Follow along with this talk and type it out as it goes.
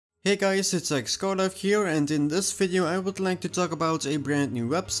Hey guys, it's xScarlife here, and in this video I would like to talk about a brand new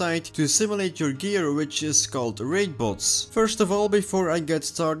website to simulate your gear, which is called RaidBots. First of all, before I get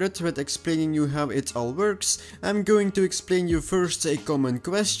started with explaining you how it all works, I'm going to explain you first a common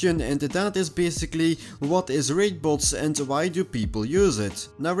question, and that is basically what is RaidBots and why do people use it.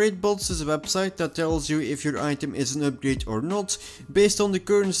 Now RaidBots is a website that tells you if your item is an upgrade or not, based on the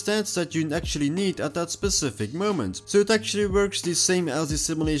current stats that you actually need at that specific moment. So it actually works the same as the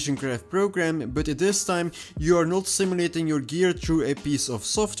SimulationCraft program, but this time you are not simulating your gear through a piece of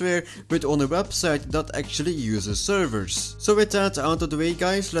software, but on a website that actually uses servers. So with that out of the way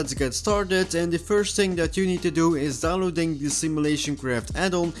guys, let's get started, and the first thing that you need to do is downloading the SimulationCraft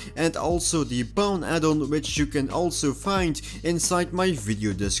add-on and also the Pawn add-on, which you can also find inside my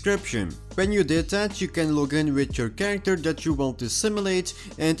video description. When you did that, you can log in with your character that you want to simulate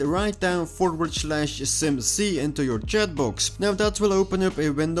and write down /simc into your chat box. Now that will open up a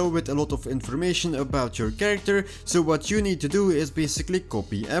window with a lot of information about your character, so what you need to do is basically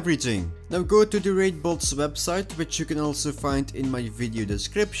copy everything. Now go to the RaidBots website, which you can also find in my video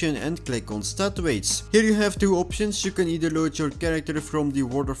description, and click on stat weights. Here you have two options. You can either load your character from the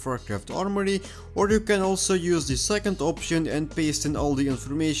World of Warcraft armory, or you can also use the second option and paste in all the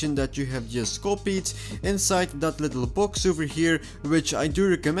information that you have just copied inside that little box over here, which I do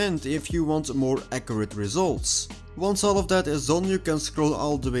recommend if you want more accurate results. Once all of that is done, you can scroll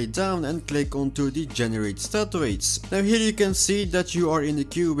all the way down and click onto the generate stat weights. Now here you can see that you are in a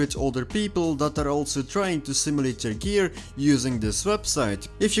queue with other people that are also trying to simulate their gear using this website.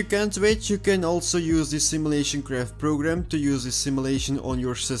 If you can't wait, you can also use the SimulationCraft program to use the simulation on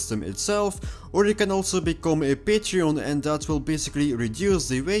your system itself, or you can also become a Patreon, and that will basically reduce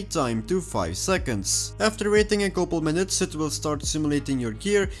the wait time to 5 seconds. After waiting a couple minutes, it will start simulating your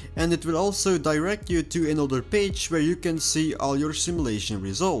gear, and it will also direct you to another page where you can see all your simulation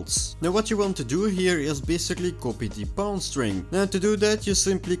results. Now what you want to do here is basically copy the pawn string. Now to do that, you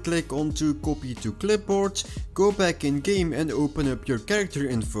simply click onto copy to clipboard, go back in game and open up your character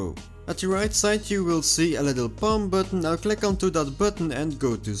info. At the right side you will see a little pawn button. Now click onto that button and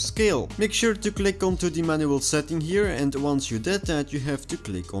go to scale. Make sure to click onto the manual setting here, and once you did that you have to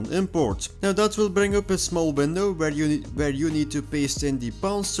click on import. Now that will bring up a small window where you need to paste in the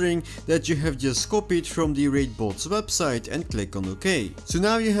pawn string that you have just copied from the RaidBots website and click on OK. So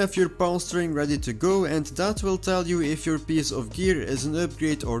now you have your pawn string ready to go, and that will tell you if your piece of gear is an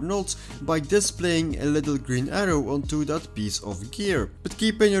upgrade or not by displaying a little green arrow onto that piece of gear. But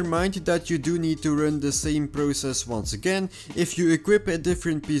keep in your mind that you do need to run the same process once again if you equip a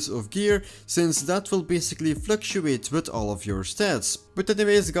different piece of gear, since that will basically fluctuate with all of your stats. But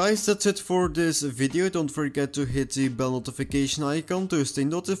anyways guys, that's it for this video. Don't forget to hit the bell notification icon to stay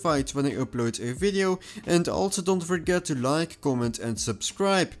notified when I upload a video, and also don't forget to like, comment and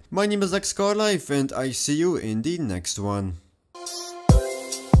subscribe. My name is xScarlife, and I see you in the next one.